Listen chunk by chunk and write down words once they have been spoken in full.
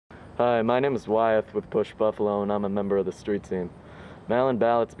Hi, my name is Wyeth with Push Buffalo, and I'm a member of the street team. Mail-in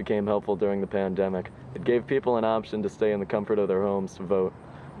ballots became helpful during the pandemic. It gave people an option to stay in the comfort of their homes to vote.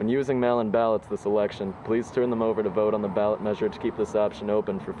 When using mail-in ballots this election, please turn them over to vote on the ballot measure to keep this option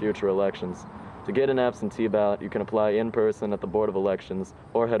open for future elections. To get an absentee ballot, you can apply in person at the Board of Elections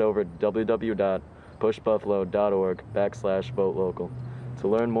or head over to www.pushbuffalo.org/vote local to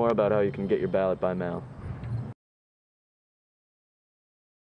learn more about how you can get your ballot by mail.